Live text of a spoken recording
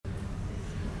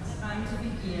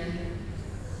begin.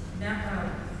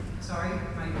 Now,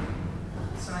 my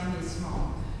sign is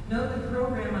small. Note the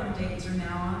program updates are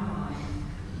now online.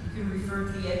 You can refer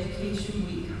to the Education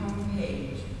Week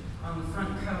homepage on the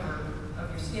front cover of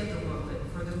your schedule booklet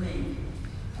for the link.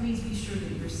 Please be sure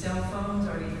that your cell phones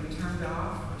are either turned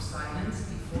off or silenced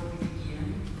before we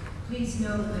begin. Please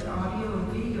note that audio and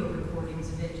video recordings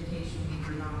of Education Week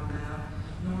are not allowed,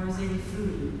 nor is any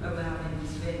food allowed in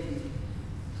this venue.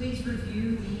 Please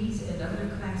review these and other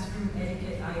classroom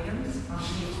etiquette items on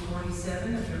page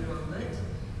 47 of your booklet.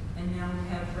 And now we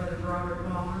have Brother Robert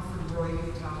Balmer from Roy,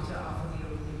 Utah to offer the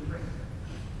opening prayer.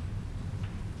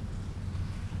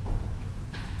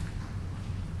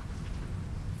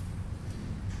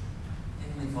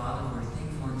 Heavenly Father, we're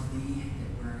thankful unto Thee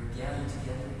that we're gathered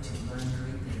together to learn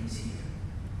great things here.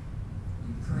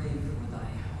 We pray for Thy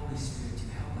Holy Spirit to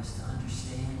help us to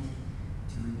understand,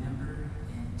 to remember,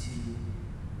 and to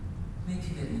make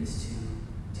commitments to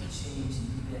change and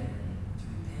be better, to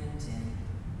repent and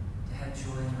to have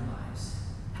joy in our lives.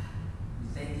 We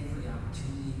thank Thee for the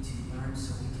opportunity to learn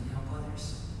so we can help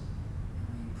others.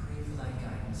 And we pray for Thy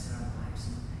guidance in our lives,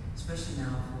 and especially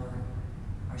now for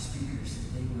our speakers,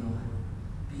 that they will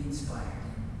be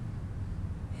inspired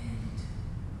and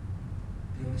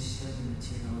be able to share the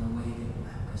material in a way that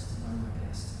will help us to learn our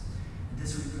best. And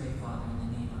this we pray, Father, in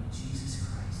the name of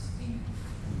Jesus Christ. Amen.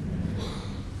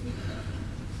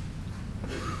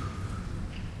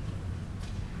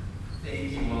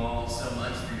 Thank you all so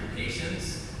much for your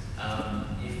patience.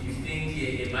 If you think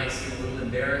it might seem a little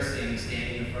embarrassing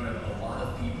standing in front of a lot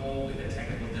of people with a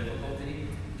technical difficulty,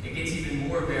 it gets even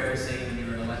more embarrassing when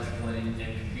you're an electrical and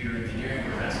computer engineering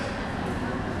professor.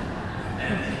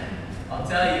 And I'll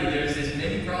tell you, there's as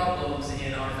many problems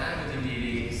in our faculty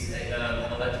meetings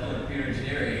of electrical and computer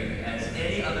engineering as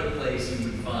any other place you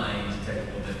would find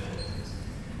technical difficulties.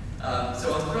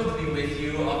 So I'm thrilled to be with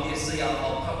you. Obviously,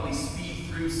 I'll probably speed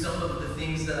through some of the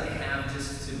things that I have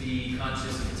just to be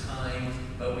conscious of time,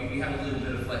 but we have a little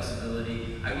bit of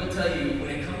flexibility. I will tell you, when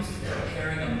it comes to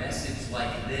preparing a message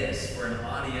like this for an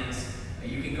audience,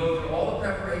 you can go through all the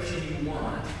preparation you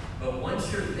want, but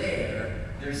once you're there,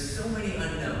 there's so many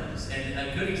unknowns. And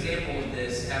a good example of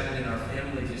this happened in our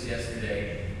family just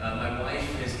yesterday. My wife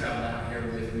has traveled out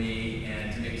here with me,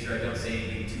 and to make sure I don't say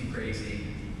anything too crazy.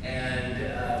 And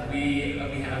we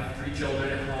have 3 children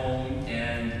at home,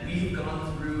 and we've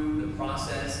gone through the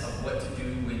process of what to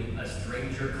do when a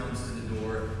stranger comes to the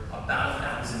door about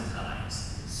 1,000 times.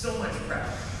 So much prep.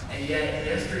 And yet,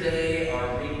 yesterday,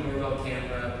 our Ring doorbell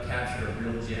camera captured a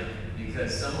real gem,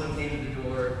 because someone came to the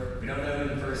door, we don't know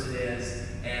who the person is,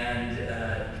 and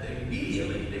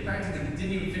immediately, they practically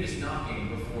didn't even finish knocking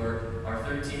before our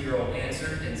 13-year-old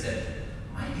answered and said,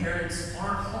 "My parents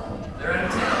aren't home. They're out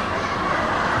of town."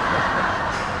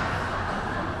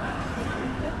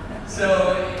 So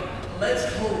let's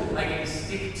hope I can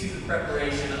stick to the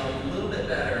preparation a little bit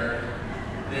better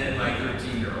than my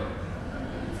 13-year-old.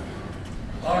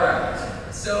 All right,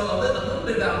 so a little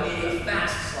bit about me, a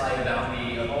fast slide about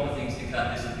me. Of all the things to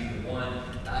cut, this would be the one.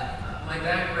 My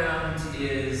background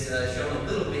is shown a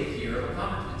little bit here. I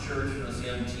converted to the church when I was a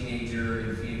young teenager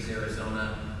in Phoenix,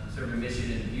 Arizona. Served a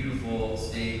mission in the beautiful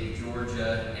state of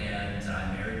Georgia, and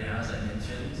I'm married now, as I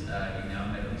mentioned. You now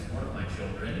met at least one of my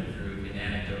children through an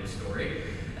anecdote story.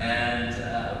 And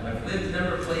I've lived a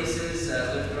number of places.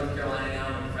 I lived in North Carolina now.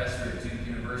 I'm a professor at Duke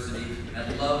University. And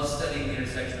I love studying the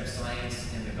intersection of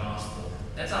science and the gospel.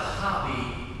 That's a hobby,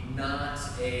 not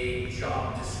a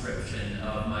job description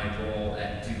of my role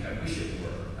at Duke. I wish it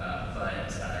were,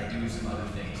 but I do some other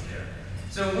things there.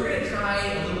 So we're going to try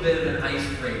a little bit of an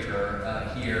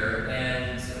icebreaker here,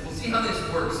 and we'll see how this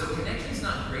works. So connection's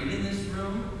not great in this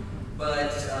room,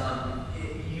 but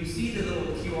you see the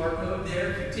little QR code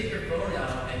there. If you take your phone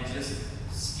out and just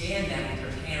scan that with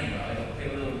your camera, it'll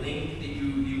get a little link that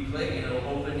you click, and it'll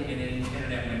open in an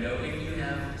internet window if you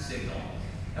have signal.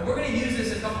 And we're going to use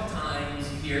this a couple times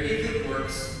here, if it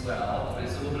works well.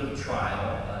 It's a little bit of a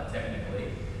trial,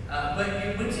 technically.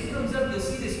 But once it comes up, you'll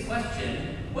see this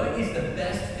question: what is the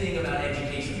best thing about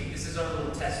Education Week? This is our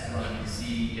little test run to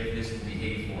see if this will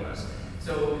behave for us.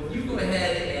 So you go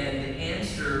ahead and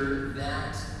answer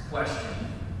that question.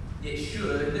 It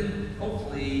should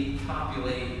hopefully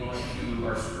populate onto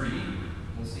our screen.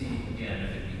 We'll see again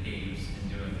if it behaves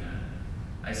in doing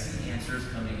that. I see answers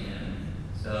coming in.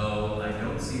 So I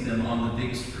don't see them on the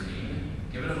big screen.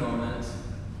 Give it a moment.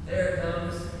 There it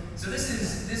comes. So this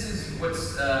is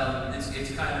what's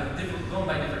it's kind of different, going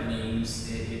by different names.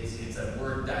 It's a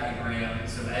word diagram.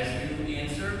 So as you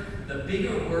answer, the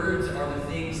bigger words are the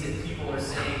things that people are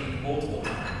saying multiple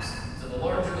times. So the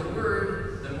larger the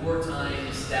word, the more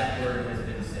times that word has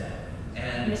been said.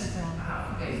 And And Miss Brown.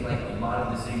 wow, you guys like a lot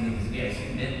of the same things as me. I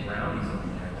see mint brownies over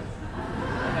there. I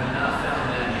have not found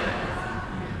that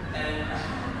yet.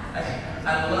 And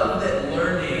I love that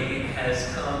learning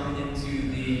has come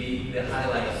into the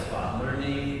highlight spot.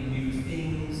 Learning new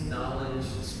things, knowledge,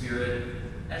 spirit.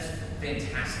 That's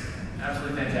fantastic.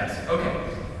 Absolutely fantastic. Okay,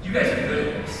 you guys are good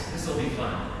at this. This will be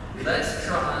fun. Let's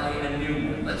try a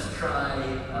new one. Let's try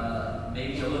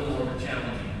maybe a little more of a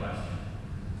challenging question.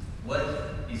 What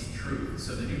is truth?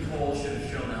 So the new poll should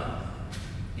have shown up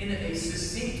in a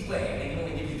succinct way. They can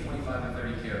only give you 25 or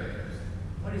 30 characters.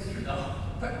 What is truth? Oh,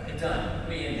 done.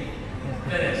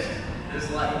 Finished.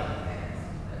 This light.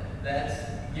 That's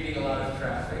getting a lot of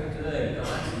traffic. Good.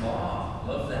 God's law.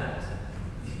 Love that.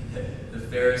 The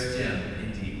fairest gem,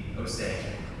 indeed. Jose.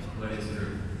 What is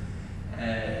truth?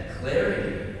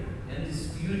 Clarity.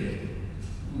 Undisputed.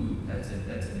 Ooh, that's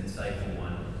an insightful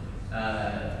one.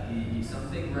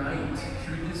 Something right.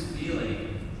 Truth is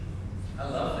feeling. I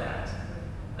love that.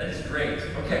 That is great.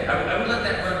 Okay, I would let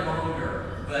that run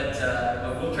longer, but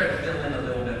we'll try to fill in a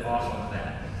little bit off of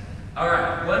that. All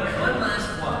right, one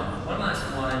last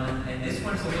one, and this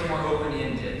one's a little more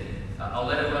open-ended. I'll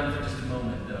let it run for just a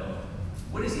moment, though.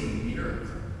 What is a miracle?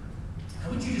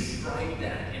 How would you describe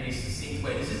that in a succinct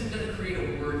way? This isn't going to create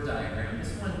a word diagram.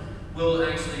 This one will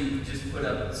actually just put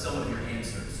up some of your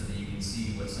answers so that you can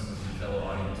see what some of your fellow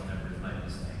audience members might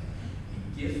be saying.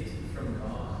 A gift from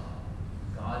God.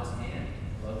 God's hand.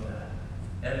 Love that.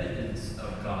 Evidence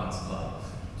of God's love.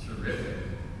 Terrific.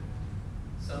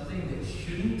 Something that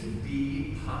shouldn't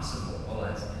be possible. Oh,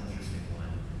 that's an interesting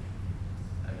one.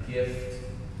 A gift,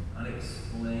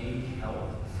 unexplained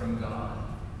help from God.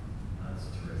 That's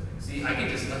terrific. See, I could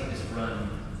just let this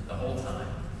run the whole time.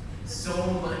 So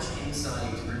much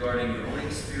insight regarding your own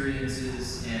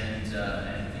experiences and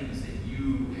things that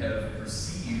you have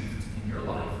received in your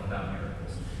life about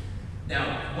miracles.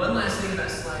 Now, one last thing about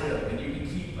Slido, and you can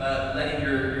keep letting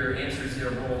your answers there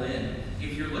roll in.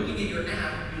 If you're looking at your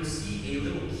app, you'll see a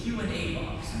little Q&A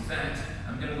box. In fact,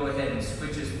 I'm going to go ahead and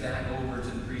switch us back over to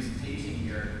the presentation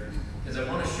here because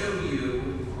I want to show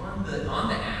you on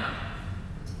the app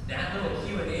that little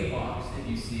Q&A box that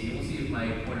you see. We'll see if my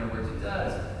pointer works. It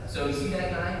does. So you see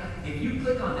that guy? If you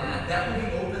click on that, that will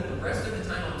be open the rest of the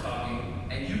time I'm talking,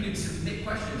 and you can submit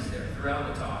questions there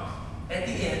throughout the talk. At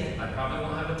the end, I probably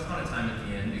won't have a ton of time at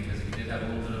the end because we did have a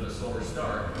little bit of a slower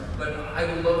start, but I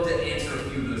would love to answer a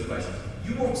few of those questions.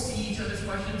 You won't see each other's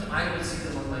questions. I will see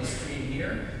them on my screen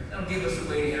here. That'll give us a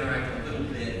way to interact a little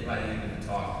bit by the end of the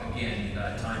talk. Again,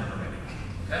 time permitting.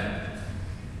 Okay?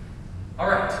 All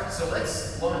right, so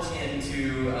let's launch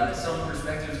into some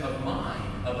perspectives of mine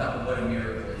about what a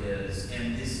miracle is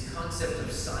and this concept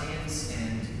of science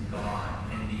and God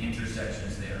and the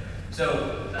intersections there.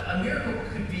 So a miracle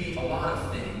could be a lot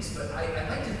of things, but I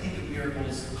like to think of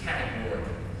miracles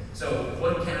categorically. So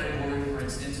one category, for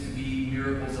instance, could be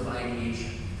miracles of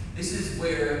ideation. This is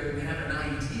where we have an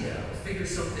idea, figure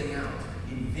something out.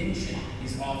 Invention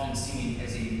is often seen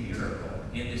as a miracle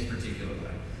in this particular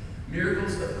way.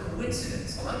 Miracles of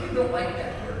coincidence. A lot of people don't like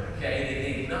that word, okay?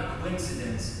 They think not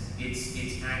coincidence,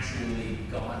 it's actually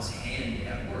God's hand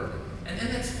at work. And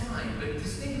that's fine, but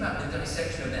just think about the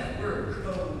dissection of that word,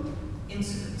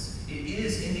 coincidence. It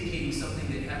is indicating something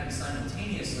that happened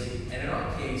simultaneously, and in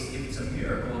our case, if it's a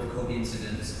miracle of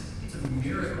coincidence, it's a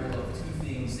miracle of two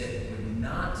things that would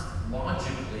not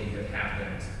logically have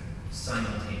happened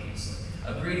simultaneously.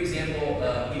 A great example,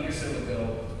 a week or so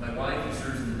ago, my wife, who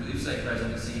serves in the relief site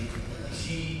presidency,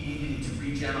 she needed to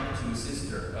reach out to a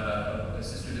sister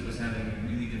that was having a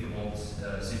really difficult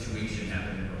situation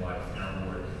happen in her life in our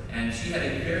ward. And she had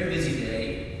a very busy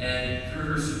day, and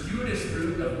through her circuitous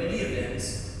route of many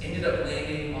events, ended up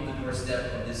landing on the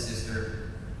doorstep of this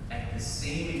sister at the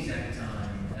same exact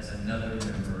time as another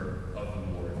member of the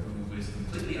ward who was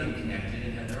completely unconnected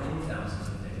and had their own thousands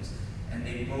of things. And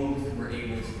they both were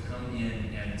able to come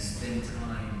in and spend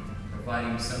time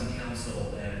providing some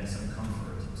counsel and some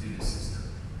comfort to the sister.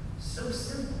 So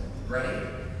simple, right?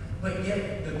 But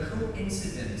yet the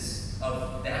coincidence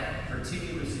of that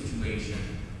particular situation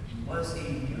was a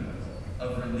miracle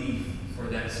of relief for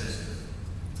that sister.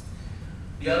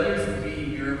 The others would be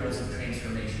miracles of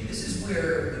transformation. This is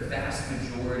where the vast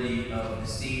majority of the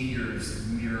Savior's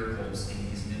miracles in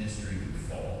his ministry would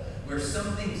fall, where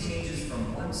something changes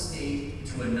from one state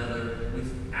to another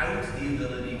without the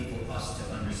ability for us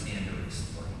to understand or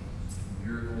explain.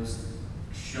 Miracles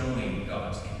showing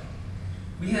God's hand.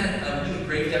 We had a really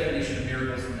great definition of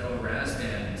miracles from Elder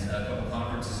Rasband a couple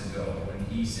conferences ago when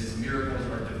he says miracles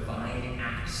are divine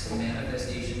acts,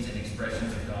 manifestations, and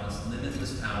expressions of God's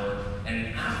limitless power and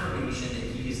an affirmation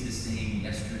that he is the same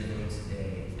yesterday,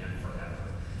 today, and forever.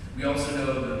 We also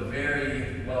know the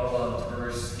very well-loved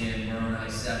verse in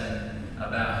Moroni 7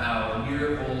 about how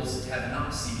miracles have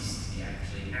not ceased. He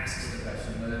actually asks the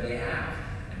question whether they have,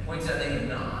 and points out they have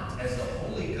not, as the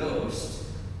Holy Ghost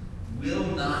will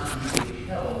not be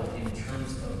withheld in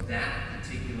terms of that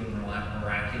particular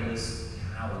miraculous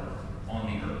power on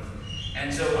the earth.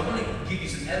 And so I'm going to give you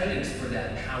some evidence for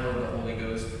that power of the Holy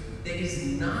Ghost that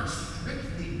is not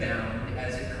strictly bound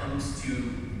as it comes to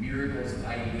miracles of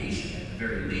ideation, at the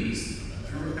very least,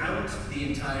 throughout the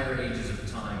entire ages of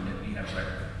time that we have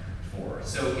record for.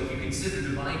 So if you consider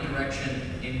divine direction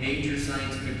in major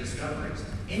scientific discoveries,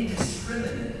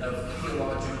 indiscriminate of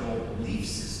theological belief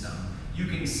system, you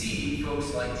can see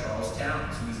folks like Charles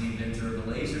Towns, who was the inventor of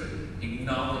the laser,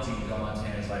 acknowledging God's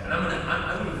hand in his life. And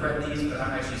I'm going to read these, but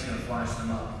I'm actually just going to flash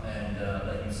them up and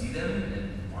let you see them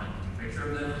and find a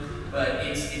picture of them. But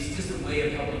it's just a way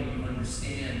of helping you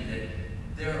understand that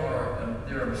there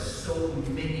are so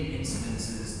many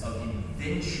instances of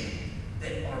invention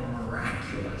that are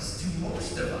miraculous to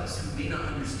most of us who may not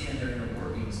understand their inner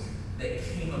workings, that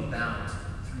came about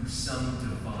through some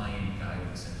divine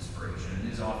guidance and inspiration,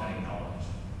 and is often acknowledged.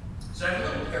 So I have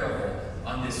a little parable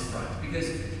on this front, because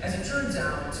as it turns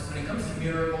out, when it comes to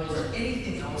miracles or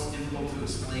anything else difficult to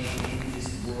explain in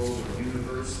this world or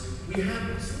universe, we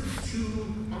have sort of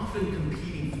two often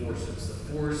competing forces: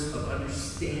 the force of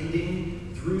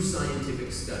understanding through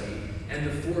scientific study and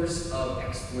the force of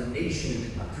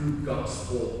explanation through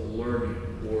gospel learning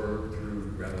or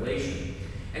through revelation.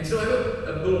 And so I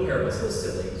have a little parable. It's a little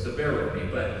silly, so bear with me,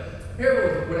 but a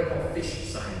parable of what I call fish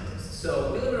scientists.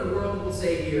 So we live in a world, we'll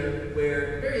say here,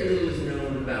 where very little is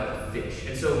known about fish.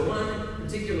 And so one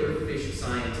particular fish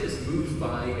scientist moves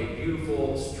by a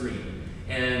beautiful stream.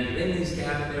 And in his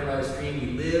cabin there by the stream, he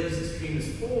lives. The stream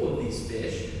is full of these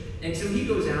fish. And so he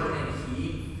goes out and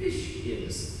he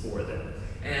fishes for them.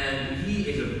 And he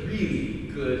is a really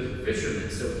good fisherman.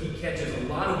 So he catches a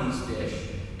lot of these fish,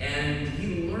 and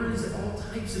he learns all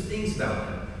types of things about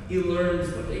them. He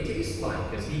learns what they taste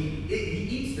like, because he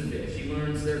eats the fish. He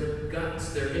learns their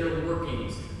guts, their inner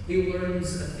workings. He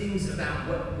learns things about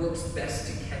what works best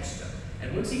to catch them.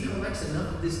 And once he collects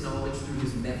enough of this knowledge through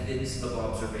his methods of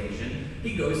observation,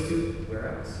 he goes to,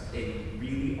 where else? A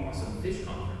really awesome fish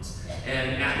conference.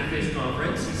 And at the fish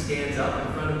conference, he stands up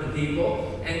in front of the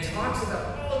people and talks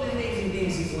about all the amazing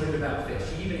things he's learned about fish.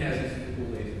 He even has his cool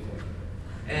laser pointer.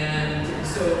 And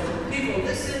so people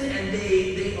listen, and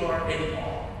they are in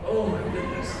awe. Oh my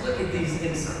goodness, look at these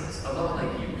insights. A lot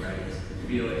like you, right?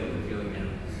 Feeling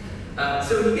now.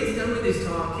 So he gets done with his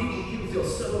talk. People feel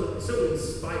so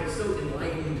inspired, so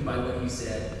enlightened by what he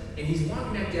said. And he's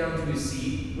walking back down to his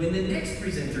seat when the next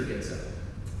presenter gets up.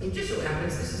 It just so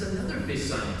happens this is another fish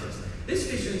scientist. This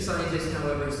fish scientist,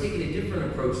 however, has taken a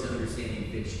different approach to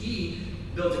understanding fish. He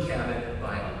built a cabin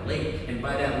by a lake, and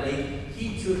by that lake,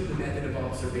 he took the method of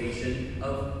observation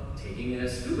of taking a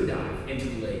scuba dive into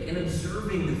the lake and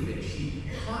observing the fish. He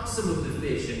caught some of the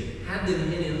fish and had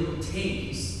them in a little tank.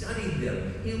 He studied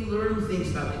them. He learned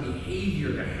things about the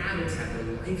behavior, the habitat,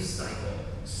 the life cycle.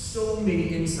 So many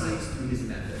insights through his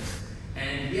methods.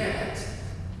 And yet,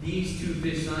 these two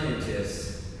fish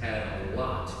scientists had a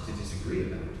lot to disagree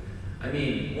about. I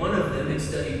mean, one of them had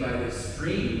studied by the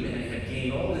stream and had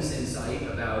gained all this insight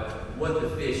about what the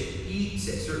fish eats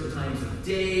at certain times of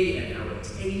day and how it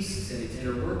tastes and its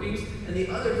inner workings, and the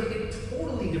other took a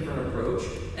totally different approach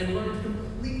and learned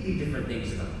completely different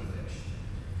things about the fish.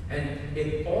 And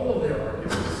in all of their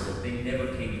arguments, they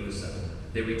never came to a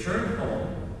settlement. They returned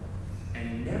home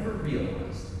and never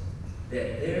realized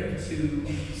that their two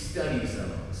study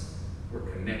zones were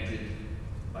connected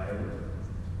by a river,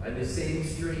 by the same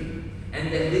stream. And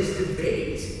that this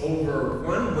debate over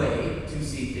one way to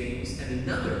see things and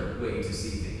another way to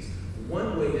see things,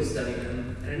 one way to study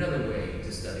them and another way to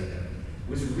study them,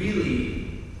 was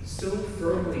really so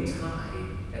firmly tied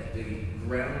at the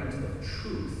ground of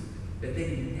truth that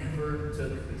they never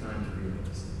took the time to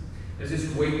realize it. There's this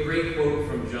great quote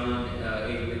from John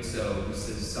A. Witso, who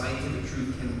says, "Scientific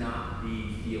truth cannot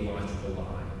be theological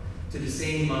lie. To the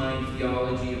same mind,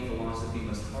 theology and philosophy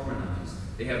must harmonize.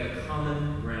 They have the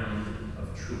common ground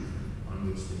of truth on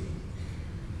which to meet."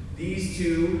 These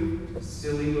two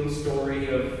silly little story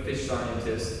of fish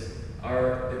scientists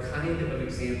are the kind of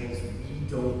examples we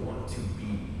don't want to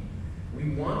be.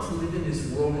 We want to live in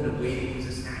this world in a way that gives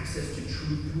us access to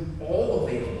truth through all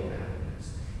available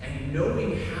avenues. And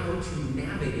knowing how to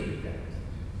navigate that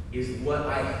is what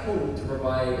I hope to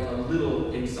provide a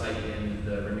little insight in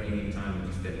the remaining time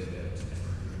we spend today.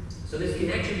 So this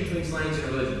connection between science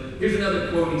and religion. Here's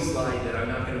another quotey slide that I'm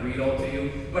not going to read all to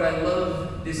you, but I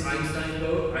love this Einstein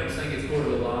quote. Einstein gets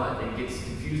quoted a lot and gets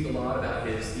confused confused a lot about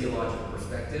his theological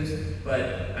perspectives,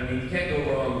 but I mean, you can't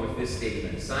go wrong with this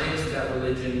statement. Science without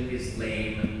religion is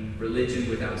lame. Religion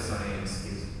without science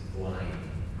is blind.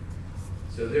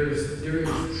 So there is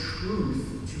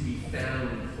truth to be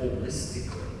found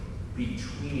holistically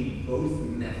between both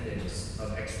methods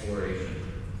of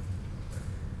exploration.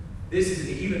 This is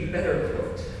an even better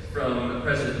quote from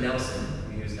President Nelson.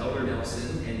 He was Elder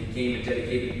Nelson, and he came and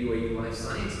dedicated the UAU Life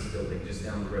Sciences building just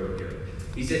down the road here.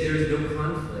 He said there is no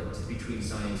conflict between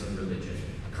science and religion.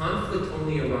 Conflict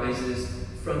only arises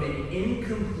from an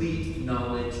incomplete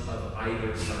knowledge of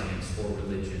either science or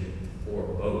religion, or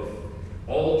both.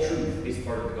 All truth is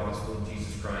part of the gospel of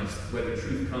Jesus Christ, whether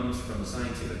truth comes from a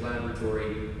scientific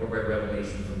laboratory or by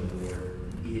revelation from the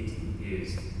Lord. It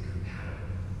is compatible.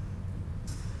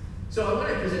 So I want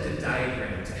to present a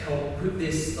diagram to help put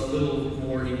this a little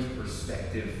more into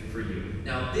perspective for you.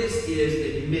 Now, this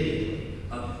is admittedly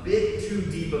a bit too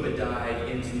deep of a dive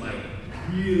into my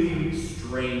really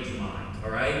strange mind,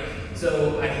 all right?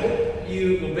 So I hope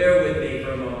you will bear with me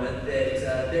for a moment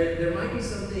that there might be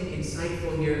something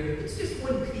insightful here. It's just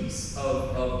one piece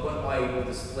of what I will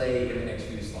display in the next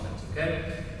few slides,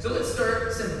 okay? So let's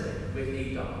start simply with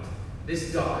a dot.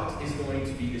 This dot is going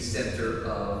to be the center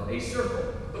of a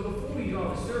circle. But before we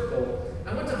draw the circle,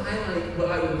 I want to highlight what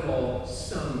I would call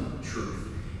some truth.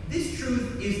 This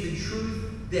truth is the truth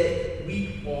that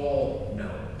we all know.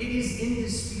 It is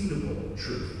indisputable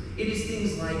truth. It is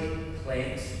things like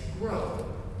plants grow.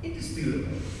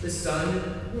 Indisputable. The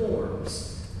sun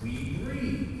warms. We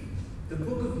breathe. The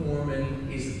Book of Mormon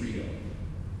is real.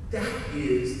 That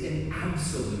is an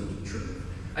absolute truth.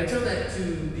 I tell that to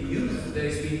the youth that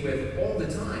I speak with all the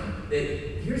time, that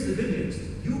here's the good news.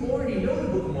 You already know the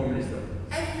Book of Mormon is real.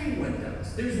 Everyone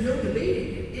does. There's no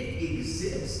debating it. It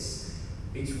exists.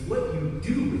 It's what you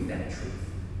do with that truth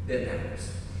that matters.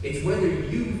 It's whether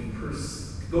you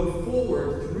go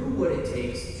forward through what it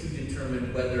takes to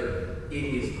determine whether it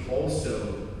is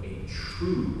also a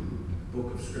true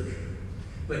book of Scripture.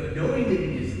 But knowing that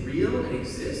it is real and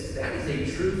exists, that is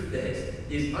a truth that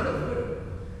is unavoidable.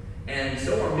 And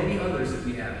so are many others that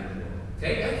we have in the world.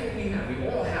 Okay, that's what we have. We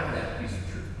all have that piece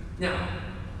of truth. Now,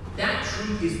 that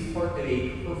truth is part of a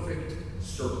perfect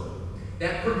circle.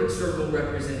 That perfect circle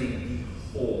representing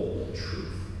the whole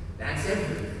truth. That's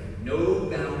everything. No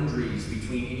boundaries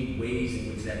between any ways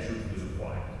in which that truth was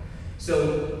acquired.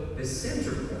 So the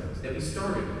center point that we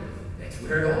started with, that's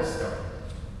where it all started,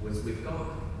 was with God,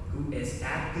 who is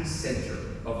at the center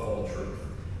of all truth.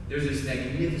 There's this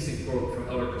magnificent quote from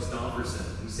Elder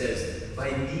Christofferson. He says, "By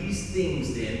these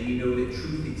things, then, we know that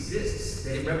truth exists,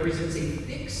 that it represents a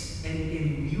fixed and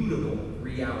immutable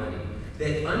reality,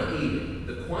 that unaided,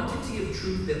 the quantity of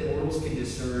truth that mortals can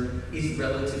discern is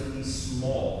relatively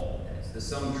small." That's the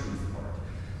some truth part.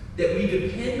 That we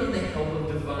depend on the help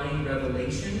of divine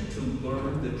revelation to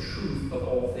learn the truth of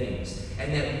all things,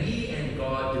 and that we and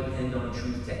God depend on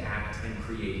truth to act and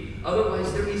create.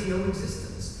 Otherwise, there is no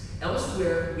existence.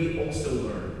 Elsewhere, we also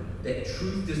learn that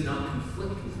truth does not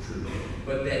conflict with truth,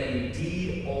 but that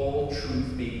indeed all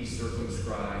truth may be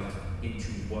circumscribed into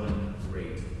one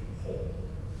great whole.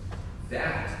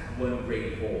 That one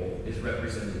great whole is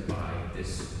represented by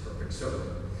this perfect circle.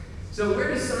 So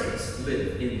where does science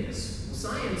live in this? Well,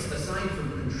 science, aside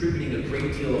from contributing a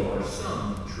great deal of our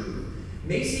some truth,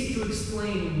 may seek to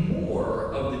explain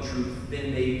more of the truth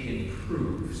than they can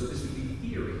prove. So this would be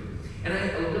theory. And I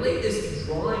relate this to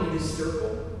drawing this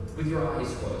circle with your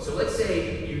eyes closed. So let's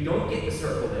say you don't get the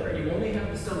circle there. You only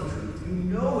have the some truth. You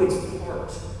know it's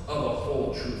part of a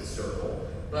whole truth circle,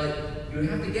 but you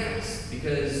have to guess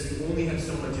because you only have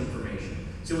so much information.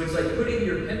 So it's like putting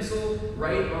your pencil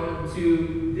right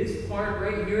onto this part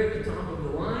right here at the top of the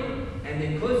line, and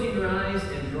then closing your eyes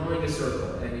and drawing a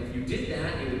circle. And if you did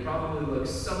that, it would probably look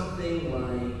something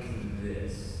like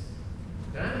this.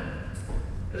 Okay?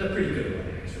 That's a pretty good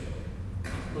one, actually.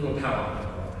 A little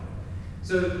power.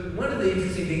 So one of the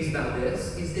interesting things about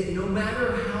this is that no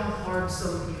matter how hard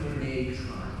some people may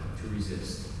try to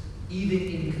resist, even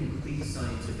incomplete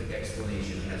scientific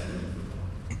explanation has room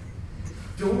for God.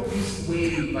 Don't be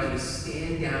swayed by the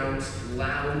standout,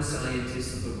 loud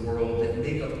scientists of the world that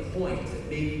make a point, that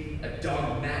make a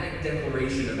dogmatic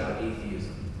declaration about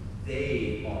atheism.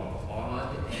 They are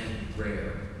odd and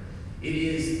rare. It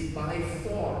is by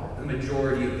far the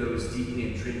majority of those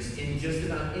deeply entrenched in just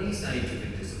about any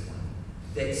scientific discipline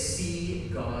that see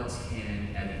God's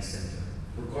hand at its center,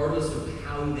 regardless of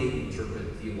how they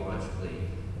interpret theologically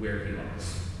where he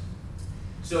lies.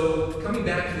 So, coming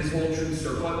back to this whole truth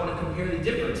circle, I want to compare the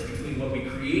difference between what we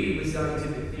created with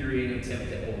scientific theory and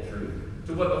attempt at whole truth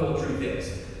to what the whole truth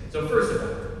is. So, first of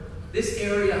all, this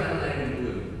area highlighted in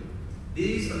blue,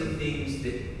 these things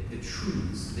the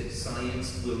truths that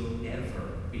science will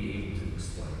never be able to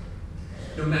explain.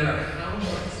 No matter how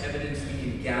much evidence we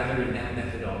can gather in that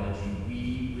methodology,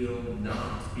 we will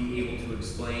not be able to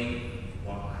explain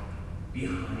why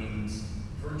behind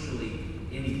virtually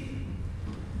anything.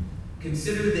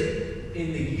 Consider that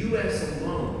in the US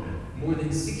alone, more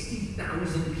than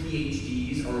 60,000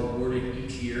 PhDs are awarded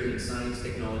each year in science,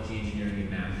 technology, engineering,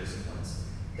 and math disciplines.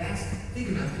 Think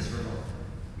about this for a moment.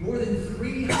 More than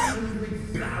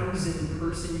 300,000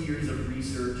 person years of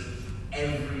research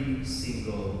every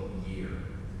single year.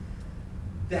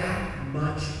 That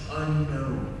much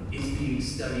unknown is being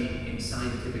studied in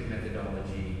scientific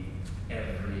methodology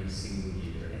every single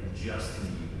year, and just in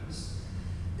the US.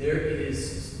 There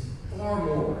is far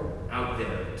more out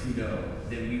there to know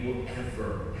than we will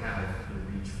ever have the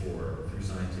reach for through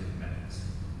scientific methods.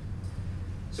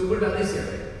 So what about this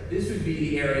area? This would be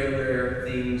the area where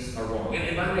things are wrong.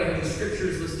 And by the way, I have the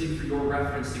scriptures listed for your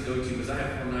reference to go to, because I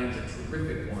have 4:9 is a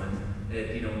terrific one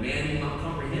that, man will not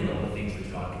comprehend all the things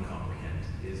which God can comprehend,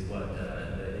 is what the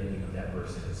ending of that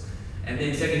verse is. And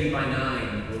then 2 Nephi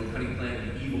 9, or the cunning plan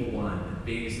of the evil one,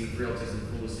 vainest and the frailties and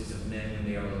foolishness of men, when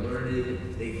they are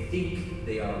learned, they think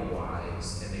they are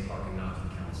wise, and they hearken not to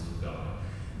the counsel of God.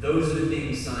 Those are the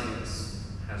things science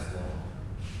has wrong.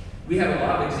 We have a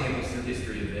lot of examples through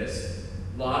history of this.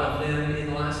 A lot of them in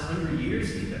the last 100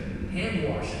 years even. Hand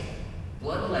washing,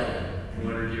 bloodletting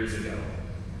 200 years ago.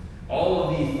 All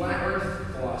of the flat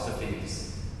earth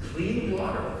philosophies, clean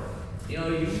water.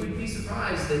 You would be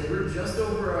surprised that we're just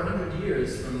over 100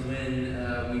 years from when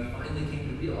we finally came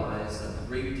to realize a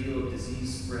great deal of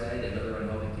disease spread and other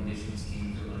unhealthy conditions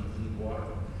came through unclean water.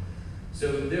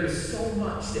 So there's so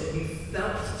much that we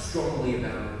felt strongly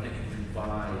about and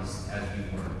revised as we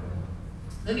learned.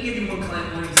 Let me give you one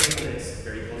example that's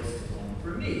very close to home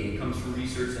for me. It comes from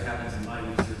research that happens in my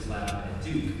research lab at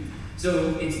Duke.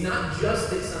 So it's not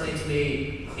just that science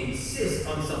may insist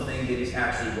on something that is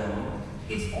actually wrong,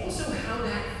 it's also how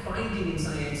that finding in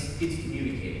science gets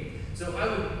communicated. So I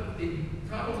would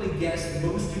probably guess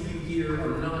most of you here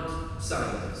are not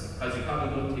scientists, because you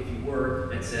probably looked, if you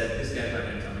were, and said, this guy's not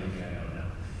going to tell me anything I don't know.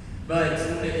 But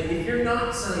if you're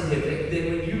not scientific,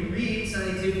 then when you read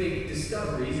scientific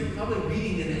discoveries, you're probably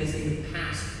reading them as they have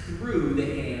passed through the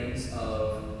hands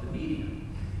of the media.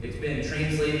 It's been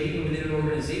translated even within an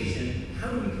organization.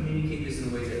 How do we communicate this in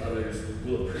a way that others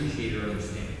will appreciate or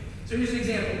understand? So here's an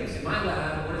example of this. In my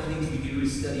lab, one of the things we do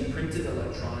is study printed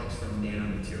electronics from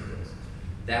nanomaterials.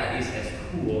 That is as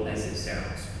cool as it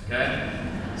sounds, okay?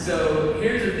 So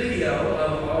here's a video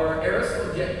of our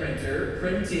aerosol jet printer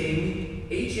printing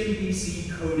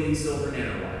HMBC-coded silver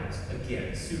nanowires.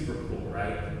 Again, super cool,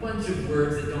 right? A bunch of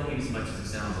words that don't mean as much as it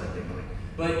sounds like they might.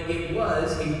 But it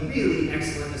was a really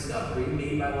excellent discovery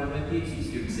made by one of my PhD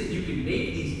students that you can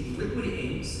make these liquid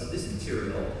inks of this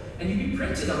material and you can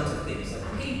print it onto things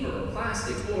like paper or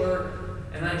plastic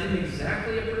and I didn't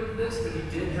exactly approve this, but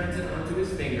he did print it onto his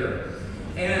finger.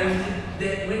 And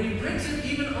that when you print it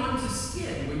even onto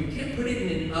skin, where you can't put it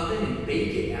in an oven and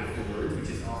bake it afterwards, which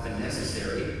is often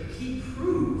necessary, he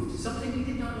proved something we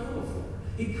did not know before.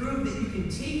 He proved that you can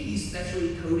take these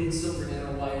specially coated silver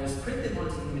nanowires, print them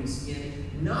onto human skin,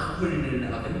 not put it in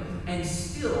an oven, and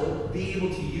still be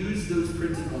able to use those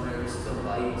printed wires to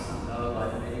light a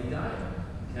light-emitting diode.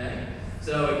 Okay?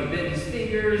 So it can bend his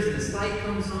fingers, and this light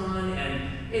comes on,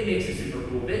 and it makes a super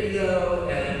cool video,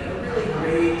 and a really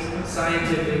great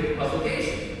scientific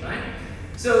publication, right?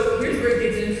 So here's where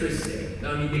it gets interesting.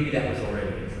 Now, maybe that was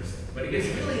already interesting, but it gets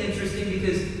really interesting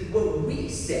because what we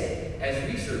said as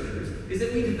researchers is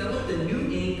that we developed a new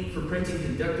ink for printing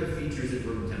conductive features at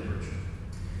room temperature.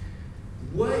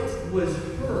 What was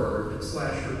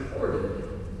heard/reported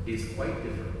is quite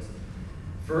different.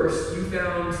 First, you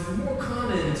found more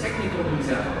common technical news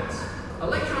outlets.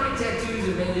 Electronic tattoos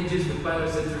and bandages with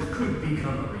biosensors could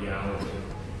become a reality.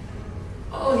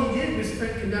 All he did was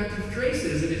print conductive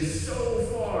traces. It is so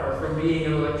far from being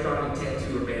an electronic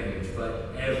tattoo or bandage,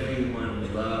 but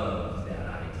everyone loved that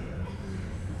idea.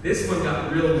 This one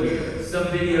got real weird. Some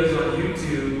videos on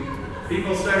YouTube,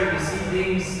 people started to see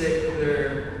things that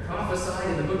were prophesied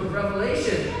in the book of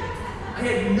Revelation. I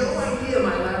had no idea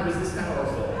my lab was this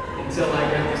powerful until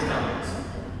I read these comments.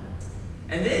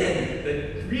 And then,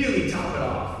 to really top it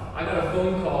off, I got a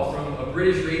phone call from a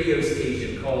British radio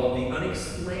station called The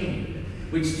Unexplained,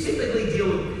 which typically deal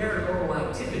with paranormal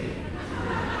activity.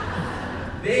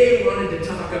 They wanted to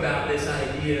talk about this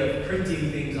idea of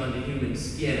printing things onto human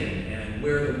skin and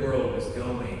where the world was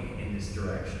going in this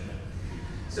direction.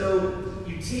 So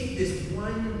you take this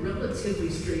one relatively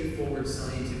straightforward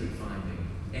scientific finding,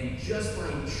 and just by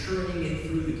churning it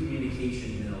through the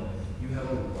communication mill, you have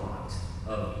a lot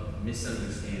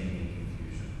misunderstanding and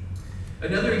confusion.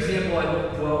 Another example I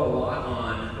won't dwell a lot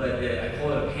on, but I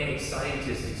call it a panic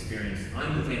scientist experience.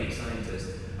 I'm the panic scientist.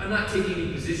 I'm not taking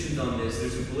any positions on this.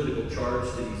 There's some political charge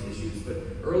to these issues, but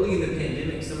early in the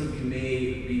pandemic, some of you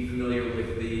may be familiar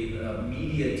with the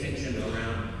media attention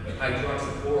around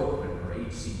hydroxychloroquine, or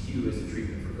HCQ, as a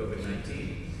treatment for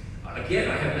COVID-19. Again,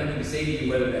 I have nothing to say to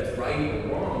you whether that's right or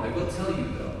wrong. I will tell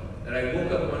you, though, that I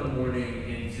woke up one morning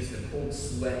and just a cold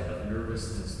sweat of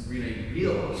nervousness when I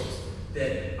realized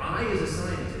that I, as a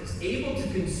scientist, able to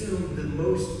consume the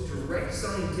most direct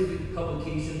scientific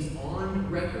publications on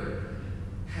record,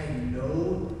 had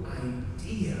no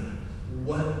idea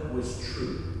what was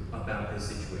true about this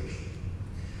situation.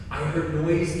 I heard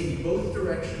noise in both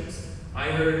directions.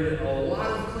 I heard a lot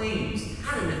of claims,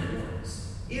 adamant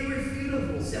ones,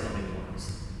 irrefutable sounding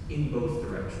ones, in both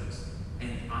directions.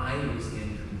 And I was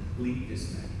in complete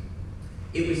dismay.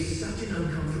 It was such an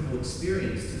uncomfortable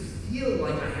experience to feel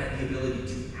like I had the ability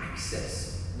to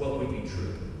access what would be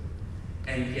true,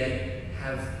 and yet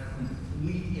have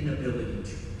complete inability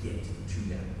to get to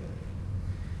that point.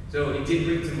 So it did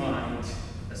bring to mind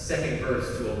a second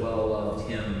verse to a well-loved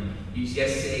hymn. You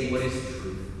yes say, what is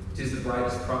truth? 'Tis the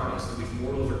brightest prize to which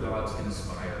mortals or gods can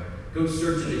aspire. Go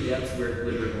search in the depths where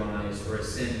glittering lies, or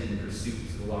ascend in pursuit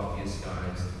to the loftiest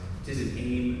skies. 'Tis an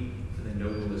aim for the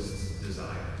noblest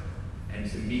desire. And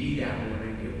to me that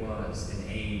morning it was an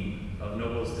aim of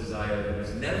noblest desire that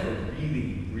was never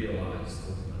really realized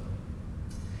ultimately.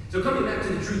 So coming back to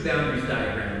the truth boundaries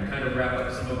diagram and kind of wrap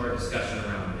up some of our discussion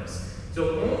around this.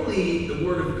 So only the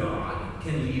Word of God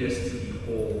can lead us to the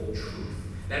whole truth.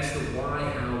 That's the why,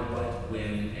 how, what,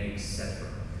 when, etc.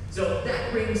 So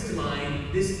that brings to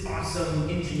mind this awesome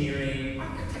engineering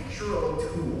architectural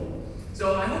tool.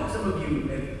 So I hope some of you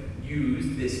have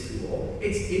used this tool.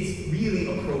 It's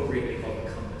really appropriately called a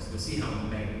compass. We'll see how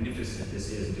magnificent this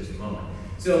is in just a moment.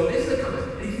 So this is a compass.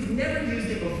 And if you've never used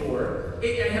it before,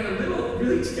 I have a little,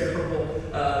 really terrible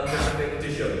graphic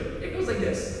to show you. It goes like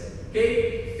this.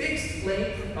 Okay, fixed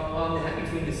length on that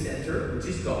between the center, which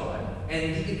is God,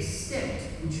 and the extent,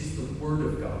 which is the Word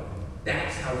of God.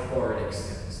 That's how far it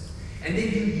extends. And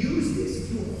then you use this,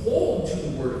 if you hold to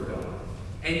the Word of God,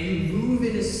 and you move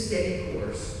in a steady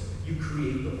course, you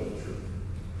create the whole truth.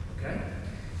 Okay?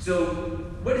 So,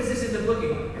 what does this end up looking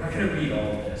like? I'm not going to read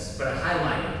all of this, but I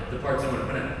highlighted the parts I want to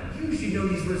point out. You should know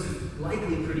these verses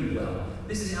likely pretty well.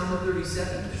 This is Alma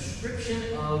 37, the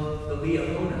description of the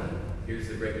Leahona. Here's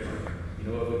the great part.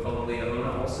 You know what we call the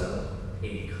Leahona also?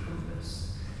 A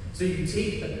compass. So you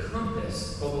take a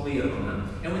compass called the Leahona,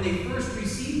 and when they first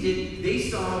received it, they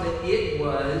saw that it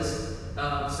was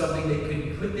something that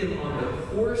could put them on the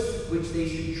course which they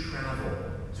should travel.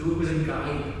 So it was a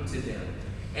guide to them.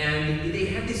 And they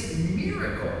had this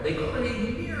miracle. They called it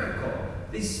a miracle.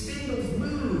 The spindles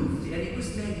moved, and it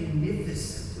was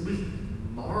magnificent. It was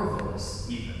marvelous,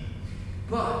 even.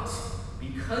 But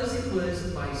because it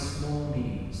was by small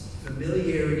means,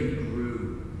 familiarity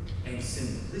grew, and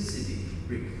simplicity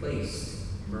replaced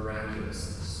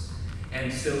miraculousness.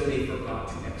 And so they forgot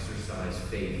to exercise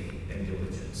faith and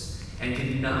diligence, and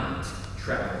did not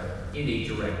travel in a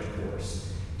direct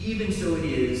course. Even so it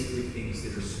is with things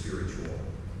that are spiritual.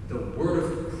 The Word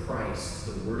of Christ,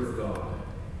 the Word of God,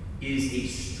 is a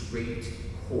straight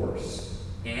course.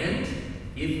 And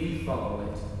if we follow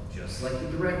it, just like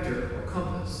the director or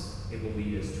compass, it will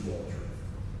lead us to all truth.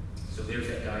 So there's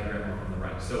that diagram on the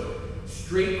right. So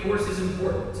straight course is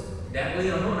important. That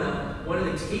Leahona, one of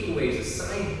the takeaways, the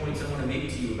side points I want to make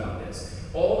to you about this.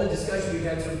 All the discussion we've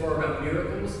had so far about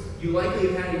miracles, you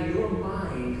likely have had in your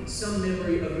mind some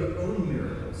memory of your own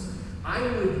miracles. I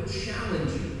would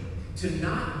challenge you to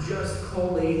not just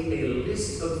collate a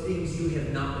list of things you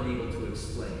have not been able to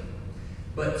explain,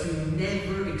 but to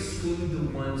never exclude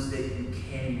the ones that you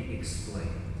can explain.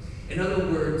 In other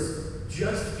words,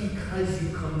 just because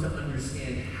you come to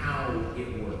understand how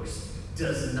it works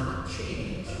does not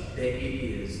change that it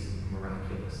is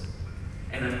miraculous.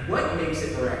 And what makes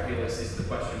it miraculous is the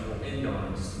question we'll end on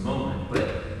in just a moment. But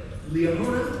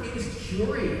Leahona, it was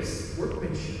curious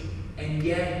workmanship. And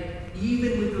yet,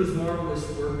 even with those marvelous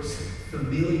works,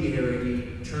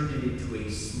 familiarity turned it into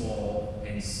a small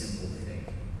and simple thing.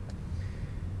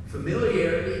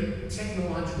 Familiarity,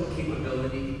 technological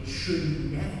capability,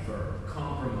 should never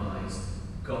compromise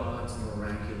God's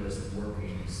miraculous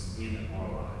workings in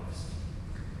our lives.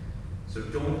 So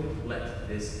don't let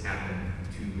this happen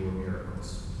to your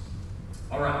miracles.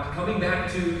 All right, coming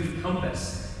back to the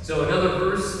compass. So another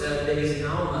verse that is in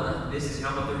Alma, this is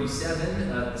Alma 37,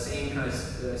 the same kind of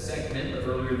segment of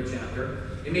earlier in the chapter.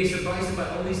 It may suffice if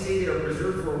I only say they are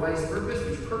preserved for a wise purpose,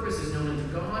 which purpose is known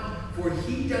unto God, For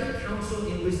he doth counsel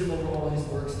in wisdom over all his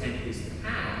works, and his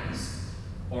paths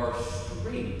are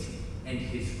straight, and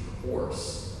his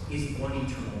course is one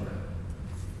eternal road.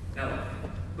 Now,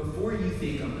 before you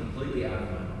think I'm completely out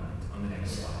of my mind on the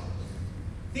next slide,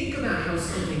 think about how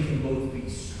something can both be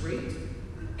straight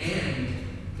and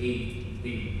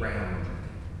a round,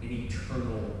 an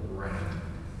eternal round.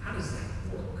 How does that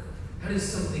work? How does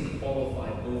something qualify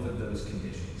both of those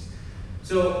conditions?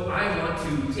 So I want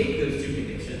to take those two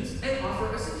conditions and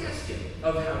offer a suggestion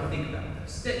of how to think about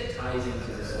this that ties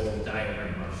into this whole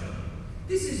diagram I've shown you.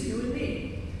 This is you and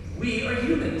me. We are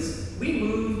humans. We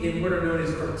move in what are known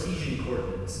as Cartesian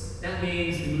coordinates. That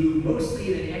means we move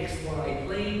mostly in an XY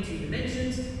plane, 2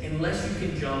 dimensions, unless you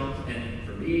can jump. And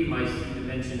for me, my speed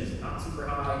dimension is not super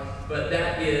high, but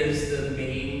that is the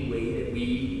main way that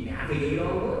we navigate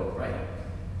our world, right?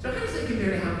 So how does that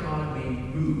compare to how God may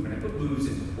move? And I put moves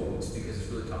in quotes because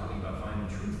it's really talking about finding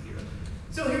truth here.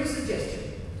 So here's a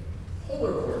suggestion.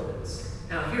 Polar coordinates.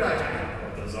 Now, if you're like, I don't know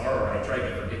what those are, or I tried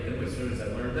to forget them as soon as I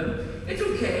learned them, it's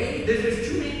okay. There's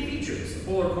two main features. The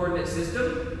polar coordinate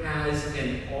system has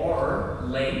an r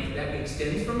length that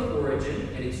extends from the origin,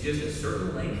 and it's just a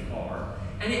certain length r,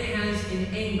 and it has an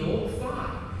angle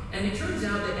phi. And it turns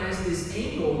out that as this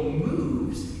angle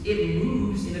moves, it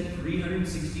moves in a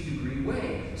 360-degree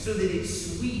way, so that it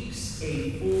sweeps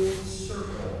a full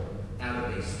circle out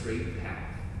of a straight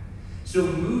path. So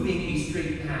moving a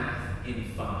straight path in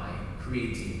phi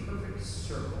creates a perfect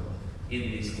circle in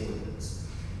these coordinates.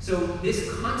 So this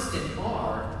constant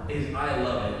r is, I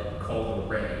love it, called a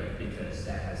ray, because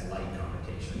that has light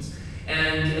connotations.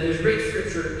 And there's great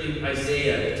scripture in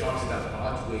Isaiah that talks about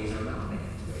God's ways are not man's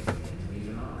ways, man's ways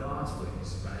are not God's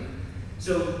ways, right?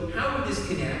 So how would this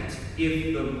connect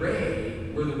if the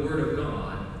ray were the Word of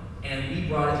God and we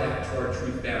brought it back to our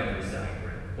truth boundaries diagram?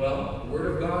 Well, the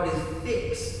Word of God is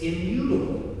fixed,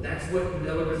 immutable. That's what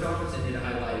Ella Christopherson had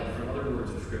highlighted from other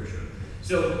words of Scripture.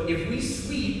 So if we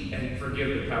sweep, and forgive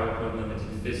the PowerPoint limited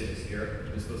physics here,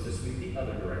 it was supposed to sweep the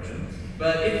other direction,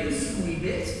 but if you sweep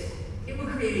it, it will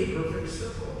create a perfect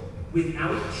circle.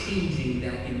 Without changing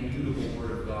that immutable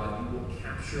Word of God, you will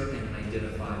capture and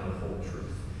identify the whole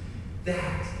truth.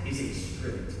 That is a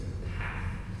straight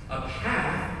path. A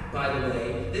path, by the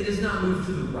way, that does not move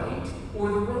to the right or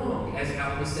the wrong, as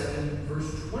Alma 7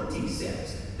 verse 20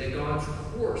 says, that God's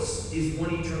course is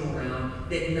one eternal round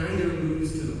that neither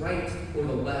moves to the right or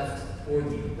the left or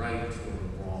the right or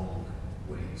the wrong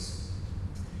ways.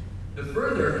 The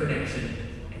further connection,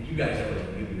 and you guys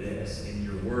already knew this in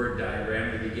your word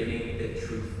diagram at the beginning, that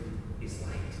truth is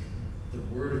light. The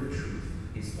word of truth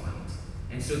is light.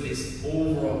 And so this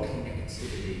overall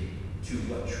connectivity to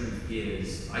what truth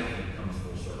is, I think, comes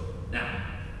full circle. Now,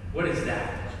 what is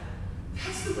that?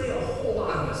 That's the way a whole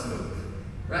lot of us move,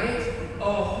 right? A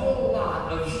whole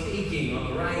lot of shaking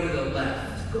on the right or the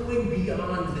left, going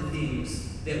beyond the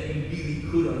things that we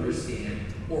really could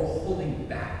understand, or holding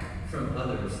back from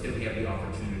others that we have the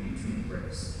opportunity to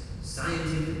embrace,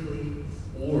 scientifically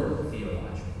or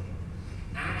theologically.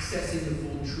 Accessing the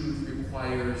full truth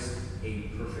requires a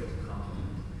perfect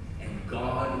complement, and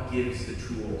God gives the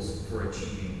tools for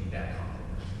achieving that complement.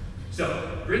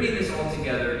 So, bringing this all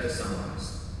together to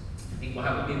summarize, I think we'll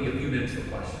have maybe a few minutes for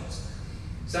questions.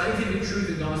 Scientific truth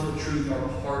and gospel truth are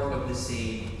part of the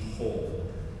same whole.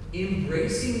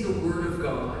 Embracing the Word of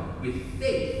God with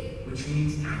faith, which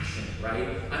means action,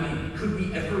 right? I mean, could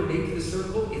we ever make the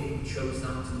circle if you chose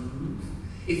not to move?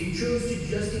 If you chose to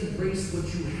just embrace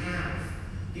what you have?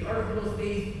 The article of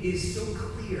faith is so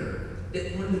clear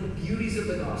that one of the beauties of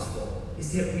the gospel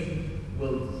is that we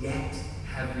will yet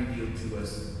have revealed to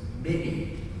us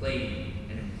many plain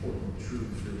and important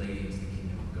truths relating to the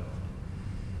kingdom of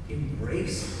God.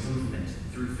 Embrace movement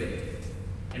through faith.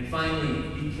 And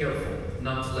finally, be careful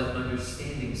not to let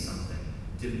understanding something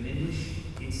diminish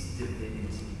its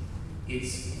divinity,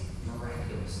 its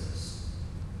miraculousness.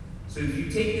 So if you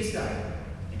take this diagram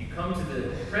and you come to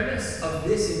the premise of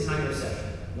this entire session,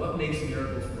 what makes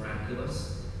miracles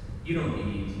miraculous? You don't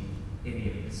need any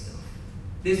of this stuff.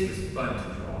 This was fun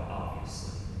to draw,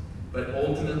 obviously. But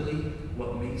ultimately,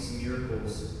 what makes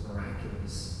miracles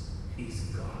miraculous is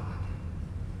God.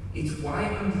 It's why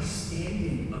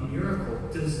understanding a miracle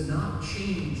does not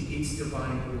change its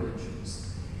divine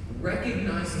origins.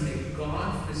 Recognizing that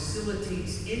God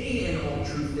facilitates any and all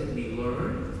truth that we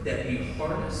learn, that we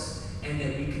harness, and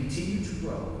that we continue to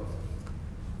grow,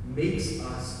 makes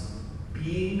us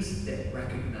beings that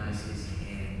recognize His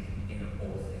hand in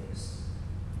all things.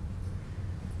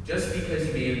 Just because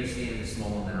you may understand a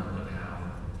small amount of how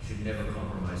should never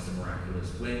compromise the miraculous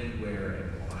when, where,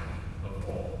 and why of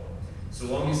all. So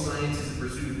long as science is the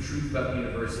pursuit of truth about the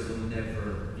universe, it will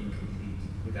never be complete.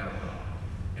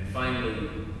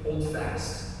 hold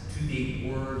fast to the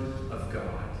Word of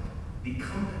God, the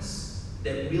compass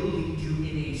that will lead you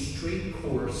in a straight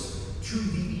course to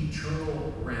the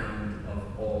eternal ground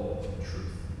of all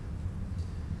truth.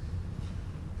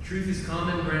 Truth is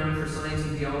common ground for science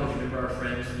and theology. Remember our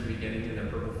friends from the beginning in their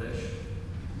purple fish?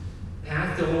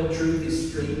 Path to whole truth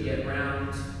is straight yet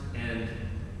round, and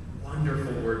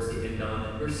wonderful words to end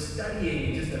on. We're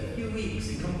studying in just a few weeks,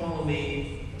 and come follow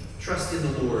me. Trust in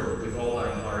the Lord with all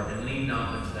thy heart, and lean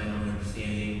not unto thine own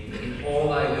understanding. In all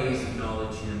thy ways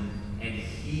acknowledge him, and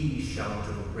he shall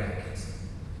direct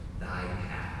thy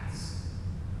paths.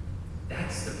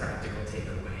 That's the practical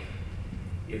takeaway.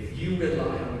 If you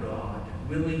rely on God,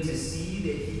 willing to see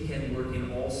that he can work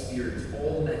in all spheres,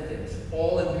 all methods,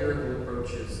 all empirical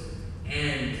approaches,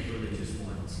 and religious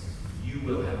ones, you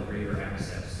will have greater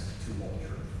access to all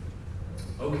truth.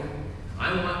 Okay,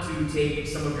 I want to take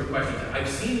some of your questions. I've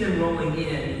seen them rolling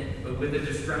in, but with a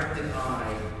distracted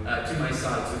eye to my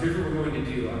side. So here's what we're going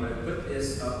to do. I'm going to put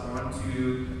this up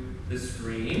onto the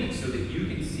screen so that you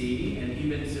can see and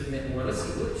even submit more. Let's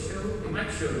see, we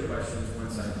might show the questions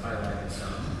once I've highlighted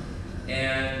some.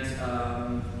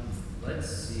 And let's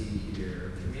see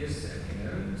here. Give me a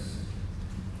second,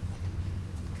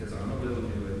 because I'm a little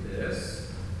new at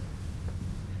this.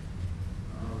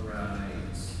 All right.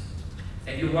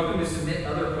 And you're welcome to submit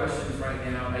other questions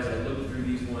right now as I look through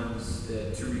these ones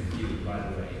to review, by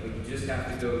the way. But you just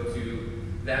have to go to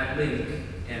that link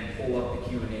and pull up the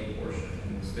Q&A portion.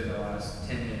 And we'll spend the last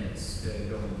 10 minutes going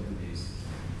through these.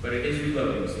 But it is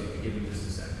reloading, so you have to give me just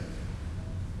a second.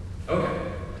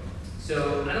 Okay.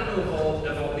 So I don't know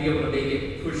if I'll be able to make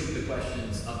it push the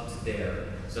questions up to there.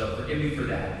 So forgive me for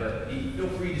that, but feel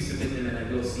free to submit them, and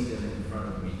I will see them in front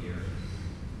of me here.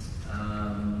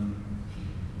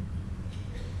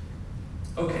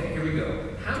 Okay, here we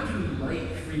go. How do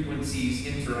light frequencies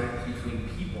interact between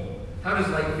people? How does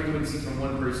light frequency from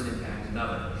one person impact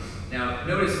another? Now,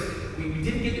 notice we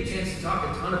didn't get the chance to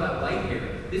talk a ton about light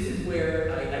here. This is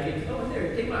where I get to, and there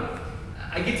it came up.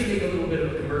 I get to make a little bit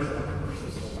of a commercial.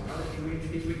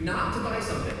 Each week not to buy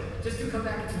something, just to come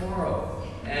back tomorrow.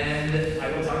 And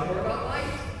I will talk more about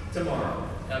light tomorrow.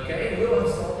 Okay? And we'll have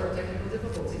solved our technical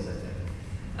difficulties, I think.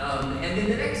 And then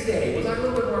the next day, we'll talk a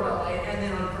little bit more about light. And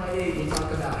then on Friday, we'll talk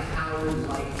about how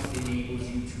light enables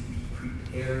you to be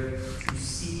prepared to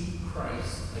see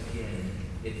Christ again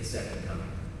at the second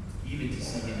coming, even to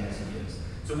see him as he is.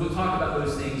 So we'll talk about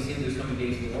those things in those coming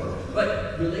days more.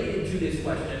 But related to this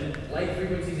question, light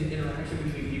frequencies and interaction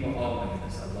between people, oh my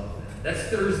goodness, I love that. That's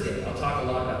Thursday. I'll talk a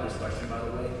lot about this question, by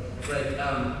the way. But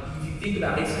if you think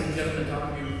about it, some gentleman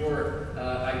talked to me before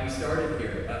we started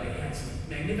here. They had some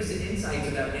magnificent insights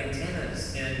about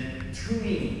antennas and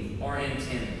tuning our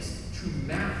antennas to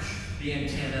match the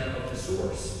antenna of the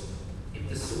source. If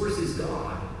the source is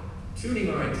God,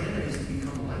 tuning our antenna is to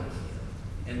become like him,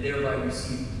 and thereby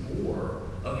receive more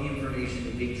of the information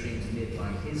that they transmit by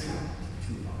his light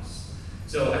to us.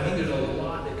 So I think there's a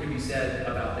lot that could be said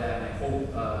about that, and I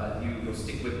hope you will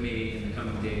stick with me in the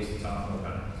coming days to talk more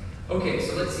about it. Okay,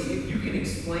 so let's see. If you can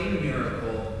explain a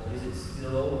miracle, is it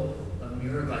still a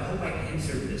miracle? I hope I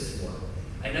answered this one.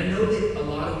 And I know that a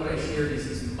lot of what I shared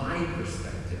is my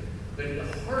perspective, but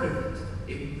at the heart of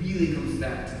it, it really comes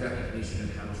back to recognition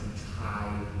of how to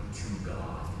tie to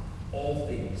God all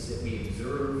things that we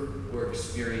observe or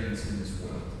experience in this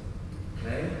world.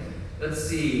 Okay? Let's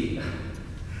see.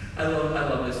 I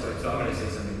love this question, so I'm going to say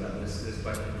something about this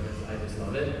question because I just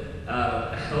love it.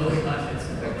 Oh my gosh, it's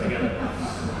stuck together.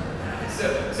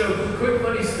 So quick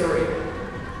funny story.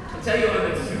 I'll tell you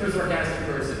I'm a super sarcastic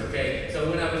person, okay? So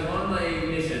when I was on my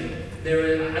mission,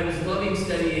 I was loving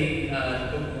studying the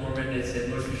Book of Mormon, as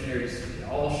most missionaries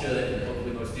all should, and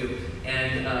hopefully most do.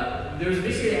 And there was a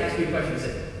missionary that asked me a question and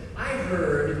said, I've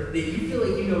heard that you feel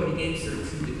like you know an answer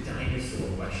to the dinosaur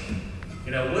question.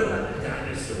 You know, what about the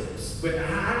dinosaurs?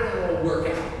 How did that all work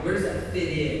out? Where does that fit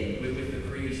in with the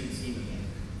creation scheme again?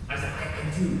 I said,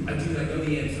 I know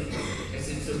the answer. I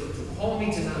said, so call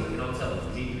me tonight and I'll tell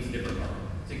you. He was a different part.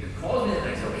 So he calls me and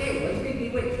I said,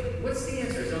 okay, wait, what's the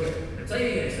answer? So okay, I'll tell you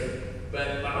the answer,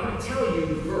 but I'm going to tell you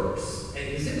the verse, and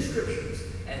it's in the scriptures.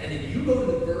 And then you go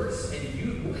to the verse and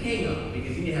you will hang up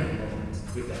because you need to have a moment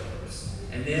with that verse.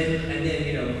 And then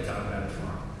you know, we can talk about it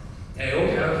tomorrow. And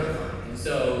okay, fine. And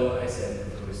so I said,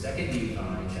 go to 2 Nephi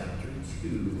chapter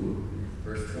 2,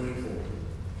 verse 24.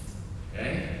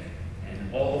 Okay?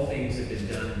 And all things have been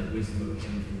done in the wisdom of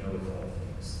him who knoweth all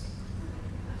things.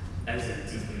 That is a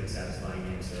deeply unsatisfying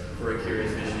answer for a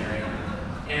curious missionary.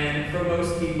 And for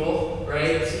most people,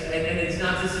 right? And it's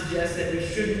not to suggest that we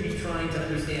shouldn't be trying to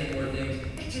understand more things.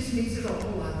 It just means there's a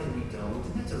whole lot that we don't,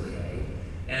 and that's okay.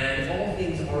 And all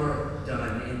things are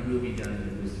done and will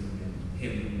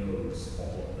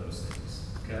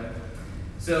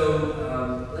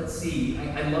So let's see.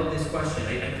 I love this question.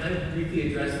 I kind of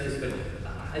briefly addressed this, but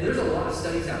there's a lot of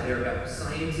studies out there about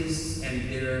scientists and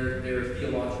their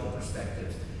theological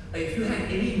perspectives. If you had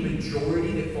any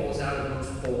majority that falls out of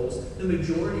most polls, the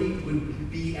majority would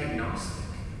be agnostic,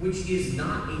 which is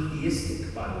not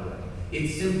atheistic, by the way.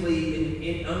 It's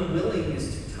simply an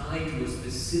unwillingness to tie to a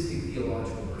specific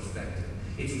theological perspective.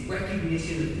 It's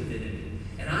recognition of divinity.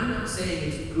 And I'm not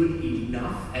saying it's good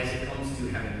enough as it comes to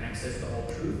having access to all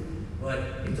truth, but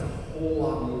it's a whole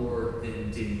lot more than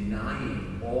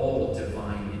denying all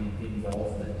divine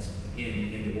involvement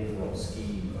in the overall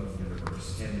scheme of the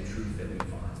universe and the truth that we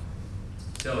find.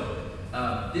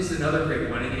 So this is another great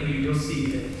one, and you'll see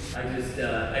that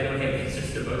I don't have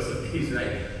answers to most of these,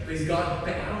 right? But is God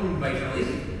bound by eternal?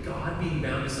 Isn't God being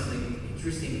bound to something an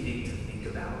interesting thing to think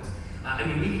about? I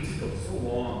mean, we could just go so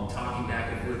long talking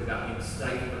back and forth about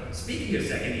study. Speaking of 2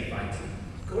 Nephi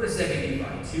 2, go to 2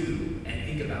 Nephi 2 and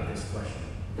think about this question.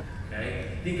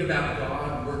 Okay? Think about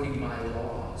God working by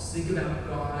laws. Think about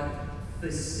God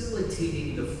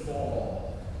facilitating the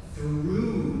fall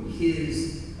through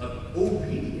his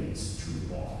obedience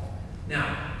to law.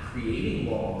 Now, creating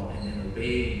law and then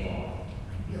obeying law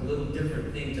might be a little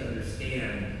different thing to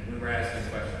understand when we're asking a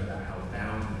question about how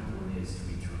bound one is to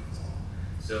eternal law.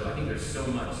 So I think there's so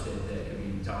much that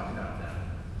can be talked about that.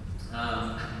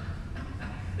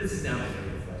 This is now my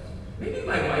favorite question. Maybe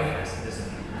my wife asked this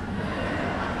one.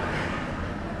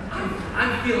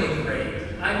 I'm feeling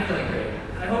great.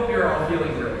 I hope you're all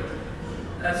feeling great.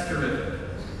 That's terrific.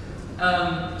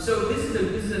 So this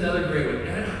is another great one.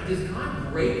 Does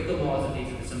God break the laws of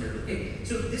nature for some reason? Okay,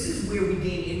 so this is where we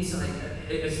gain insight,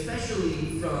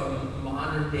 especially from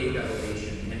modern day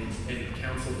revelation and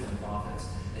counsel from prophets.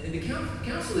 And the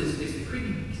counsel is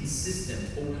pretty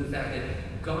consistent over the fact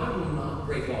that God will not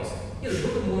break laws. The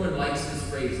Book of Mormon likes this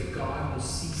phrase, God will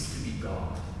cease to be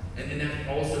God. And then that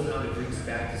also kind of brings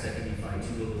back to 2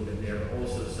 Nephi 2 a little bit there, but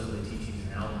also some of the teachings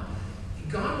in Alma.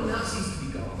 God will not cease to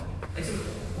be God. And so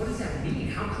what does that mean?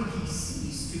 How could he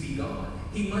cease to be God?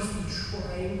 He must be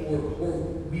trying, or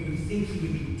we would think he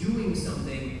would be doing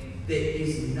something that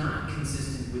is not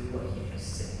consistent with what he has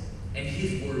said. And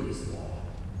his word is law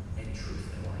and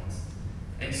truth and light.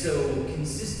 And so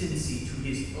consistency to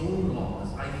his own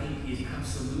laws, I think, is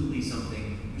absolutely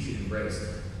something we should embrace.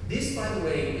 This, by the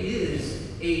way, is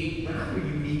a rather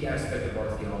unique aspect of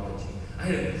our theology. I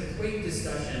had a great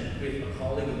discussion with a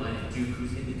colleague of mine at Duke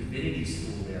who's in the divinity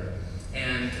school there.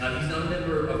 And he's not a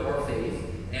member of our faith,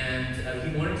 and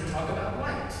he wanted to talk about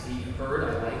light. He heard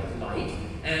I liked light,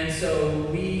 and so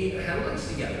we had lunch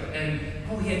together. And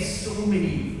he had so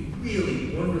many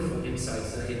really wonderful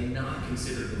insights that I had not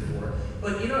considered before.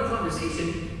 But in our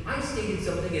conversation, I stated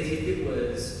something as if it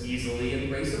was easily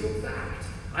embraceable fact.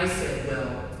 I said,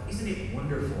 well, isn't it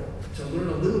wonderful to learn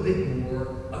a little bit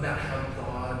more about how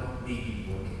God may be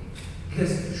working?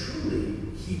 Because truly,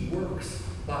 he works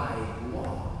by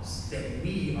laws that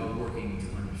we are working to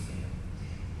understand.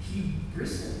 He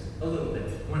bristled a little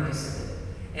bit when I said it,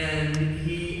 and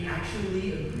he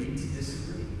actually agreed to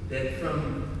disagree. That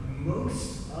from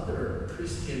most other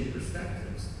Christian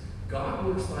perspectives, God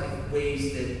works by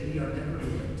ways that we are never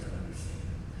willing to understand,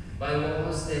 by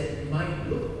laws that might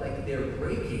look like they're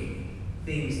breaking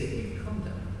things that we've come to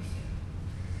understand.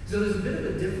 So there's a bit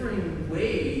of a differing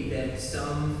way that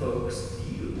some folks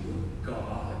view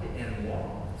God and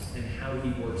laws and how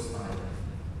he works by them.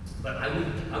 But I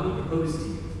would propose to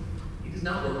you, he does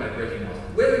not work by breaking laws.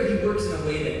 Whether he works in a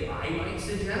way that I might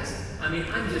suggest,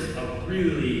 I'm just a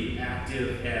really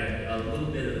active and a little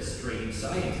bit of a strange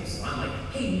scientist. So I'm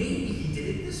like, hey, maybe he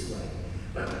did it this way.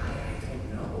 But I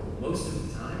don't know. Most of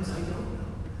the times I don't know.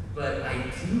 But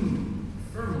I do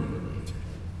firmly believe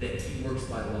that he works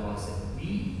by laws that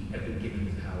we have been given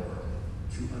the power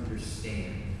to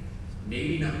understand.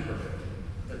 Maybe not perfectly,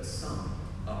 but some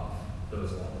of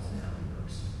those laws and how he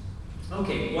works.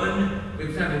 Okay,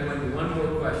 we have time for one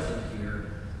more question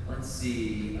here. Let's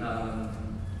see.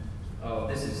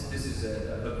 This is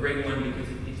a great one because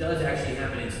it does actually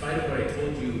happen in spite of what I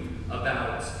told you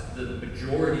about the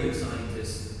majority of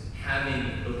scientists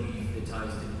having belief that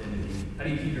ties to divinity. How do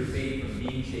you keep your faith from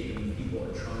being shaken when people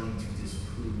are trying to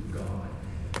disprove God?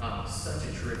 Such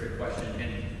a terrific question,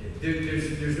 and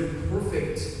there's no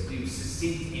perfect,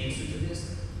 succinct answer to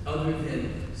this other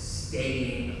than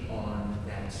staying on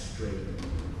that straight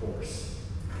course.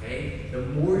 Okay? The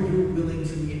more you're willing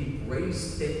to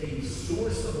embrace that the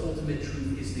source of ultimate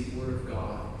truth is the Word of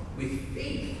God, with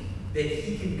faith that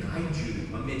he can guide you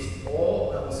amidst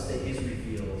all else that is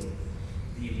revealed,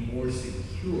 the more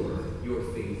secure your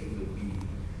faith will be.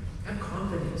 Have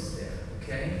confidence there.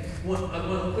 Okay?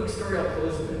 One quick story I'll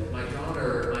close with. My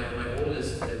daughter, my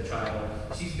oldest child,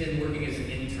 she's been working as an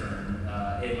intern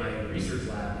in my research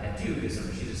lab at Duke this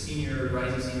summer. She's a senior,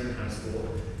 rising senior in high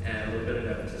school, and a little bit of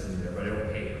nepotism there, but I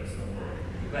don't pay her, so don't worry.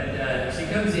 But she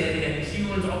comes in and she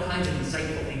learns all kinds of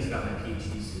insightful things about my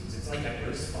PhD students. It's like I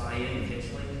put a spy in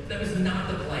intentionally. That was not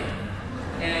the plan.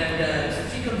 And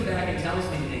so she comes back and tells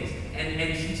me things,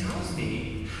 and she tells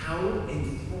me how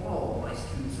enthralled my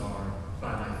students are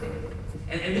by my faith.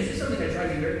 And this is something I try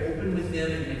to be very open with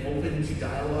them and open to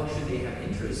dialogue should they have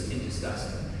interest in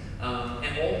discussing.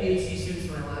 And all PhD students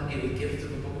in my lab get a gift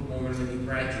of the Book of Mormon when they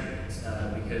graduate,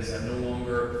 because I'm no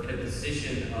longer in a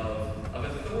position of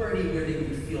authority where they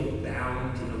would feel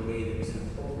bound in a way that was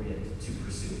inappropriate to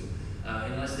pursue,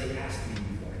 unless they asked me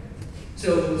beforehand.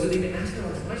 So they've been asking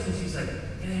all these questions. She's like,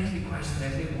 yeah, they asked me questions. They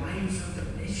asked me, why do you serve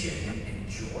the mission in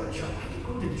Georgia? Why did you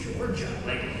go to Georgia?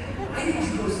 Like, why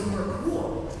didn't you go somewhere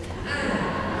cool?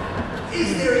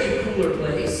 Is there a cooler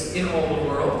place in all the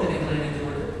world than Atlanta,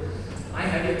 Georgia? I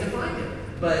have yet to find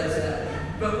it. But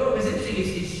what was interesting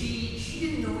is she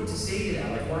didn't know what to say to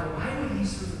that. Like, why would he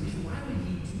serve the mission? Why would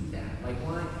he do that? Like,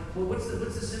 why? Well, what's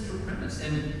the central premise?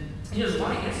 And there's a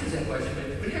lot of answers to that question,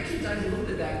 but it actually ties a little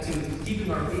bit back to keeping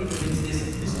our faith against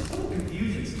this total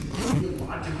confusion, this completely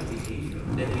illogical behavior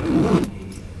that we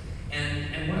engage in.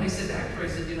 And when I said that, I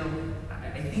said,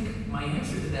 I think my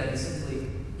answer to that is simply,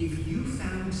 if you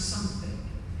found something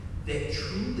that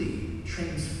truly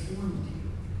transformed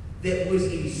you, that was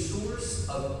a source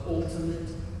of ultimate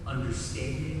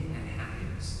understanding and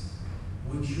happiness,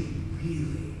 would you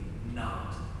really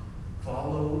not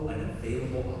follow an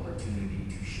available opportunity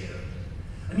to share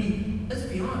it? I mean, let's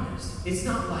be honest. It's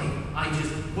not like I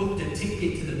just booked a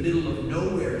ticket to the middle of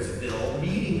Nowheresville,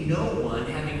 meeting no one,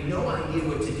 having no idea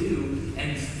what to do,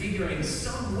 and figuring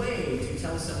some way to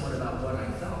tell someone about what I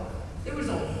felt. There was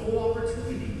a whole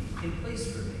opportunity in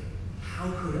place for me. How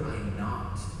could I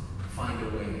not find a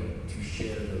way to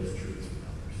share those truths with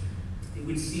others? It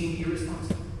would seem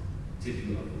irresponsible to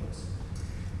do otherwise.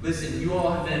 Listen, you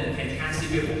all have been fantastic.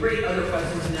 We have great other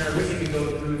questions in there. I wish I could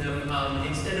go through them.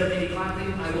 Instead of any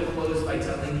clapping, I will close by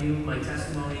telling you my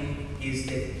testimony is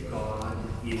that God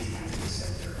is at the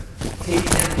center. Take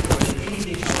that